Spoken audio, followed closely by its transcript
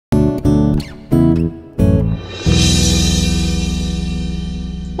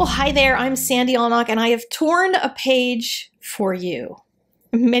Well, hi there, I'm Sandy Allnock, and I have torn a page for you.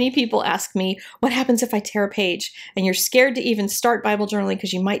 Many people ask me, what happens if I tear a page? And you're scared to even start Bible journaling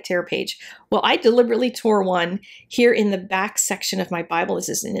because you might tear a page. Well, I deliberately tore one here in the back section of my Bible. This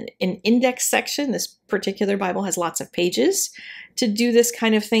is an index section. This particular Bible has lots of pages to do this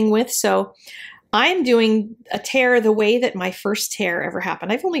kind of thing with. So I'm doing a tear the way that my first tear ever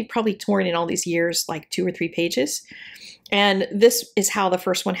happened. I've only probably torn in all these years like 2 or 3 pages. And this is how the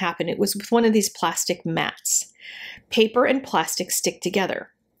first one happened. It was with one of these plastic mats. Paper and plastic stick together.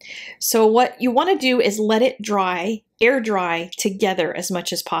 So what you want to do is let it dry, air dry together as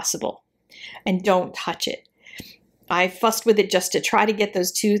much as possible. And don't touch it. I fussed with it just to try to get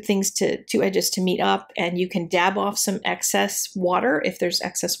those two edges to meet up, and you can dab off some excess water if there's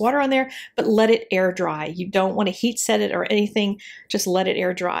excess water on there, but let it air dry. You don't want to heat set it or anything, just let it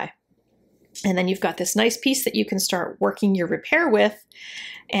air dry. And then you've got this nice piece that you can start working your repair with,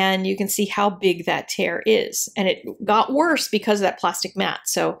 and you can see how big that tear is. And it got worse because of that plastic mat.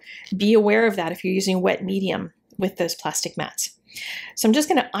 So be aware of that if you're using wet medium with those plastic mats. So I'm just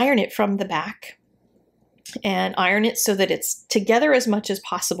going to iron it from the back and iron it so that it's together as much as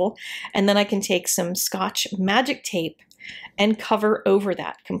possible. And then I can take some Scotch magic tape and cover over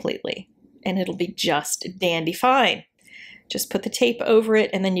that completely. And it'll be just dandy fine. Just put the tape over it,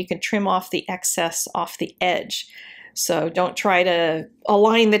 and then you can trim off the excess off the edge. So don't try to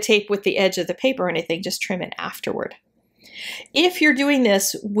align the tape with the edge of the paper or anything, just trim it afterward. If you're doing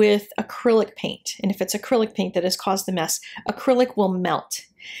this with acrylic paint, and if it's acrylic paint that has caused the mess, acrylic will melt,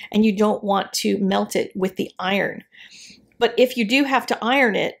 and you don't want to melt it with the iron. But if you do have to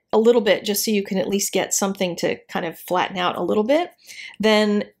iron it a little bit, just so you can at least get something to kind of flatten out a little bit,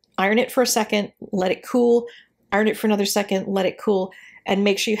 then iron it for a second, let it cool, iron it for another second, let it cool, and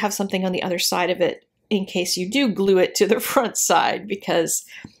make sure you have something on the other side of it in case you do glue it to the front side, because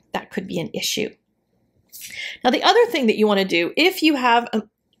that could be an issue. Now, the other thing that you want to do, if you have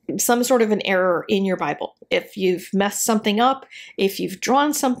some sort of an error in your Bible, if you've messed something up, if you've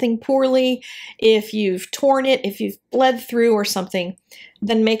drawn something poorly, if you've torn it, if you've bled through or something,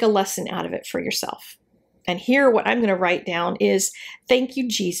 then make a lesson out of it for yourself. And here, what I'm going to write down is, thank you,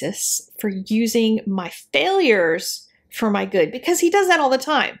 Jesus, for using my failures for my good, because he does that all the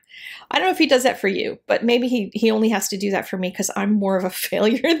time. I don't know if he does that for you, but maybe he only has to do that for me because I'm more of a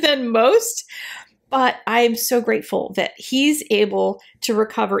failure than most. But I'm so grateful that he's able to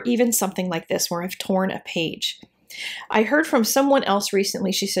recover even something like this where I've torn a page. I heard from someone else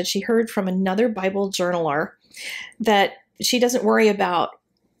recently. She said she heard from another Bible journaler that she doesn't worry about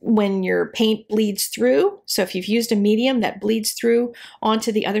when your paint bleeds through. So if you've used a medium that bleeds through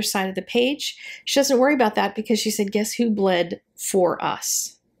onto the other side of the page, she doesn't worry about that because she said, guess who bled for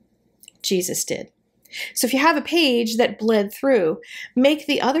us? Jesus did. So if you have a page that bled through, make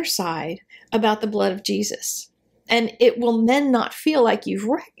the other side about the blood of Jesus. And it will then not feel like you've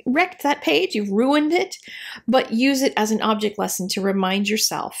wrecked that page, you've ruined it, but use it as an object lesson to remind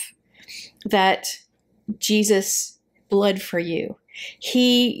yourself that Jesus bled for you.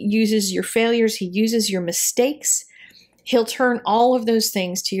 He uses your failures. He uses your mistakes. He'll turn all of those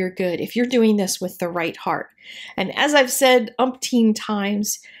things to your good if you're doing this with the right heart. And as I've said umpteen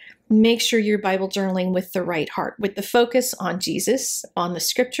times, make sure you're Bible journaling with the right heart, with the focus on Jesus, on the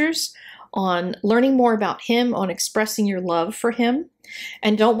scriptures, on learning more about him, on expressing your love for him.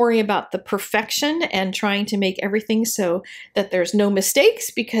 And don't worry about the perfection and trying to make everything so that there's no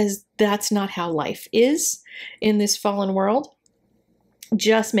mistakes, because that's not how life is in this fallen world.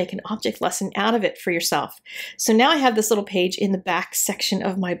 Just make an object lesson out of it for yourself. So now I have this little page in the back section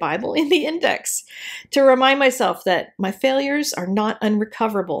of my Bible in the index to remind myself that my failures are not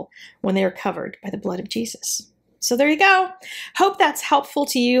unrecoverable when they are covered by the blood of Jesus. So there you go. Hope that's helpful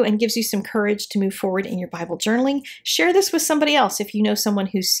to you and gives you some courage to move forward in your Bible journaling. Share this with somebody else if you know someone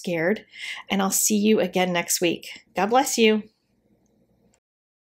who's scared, and I'll see you again next week. God bless you.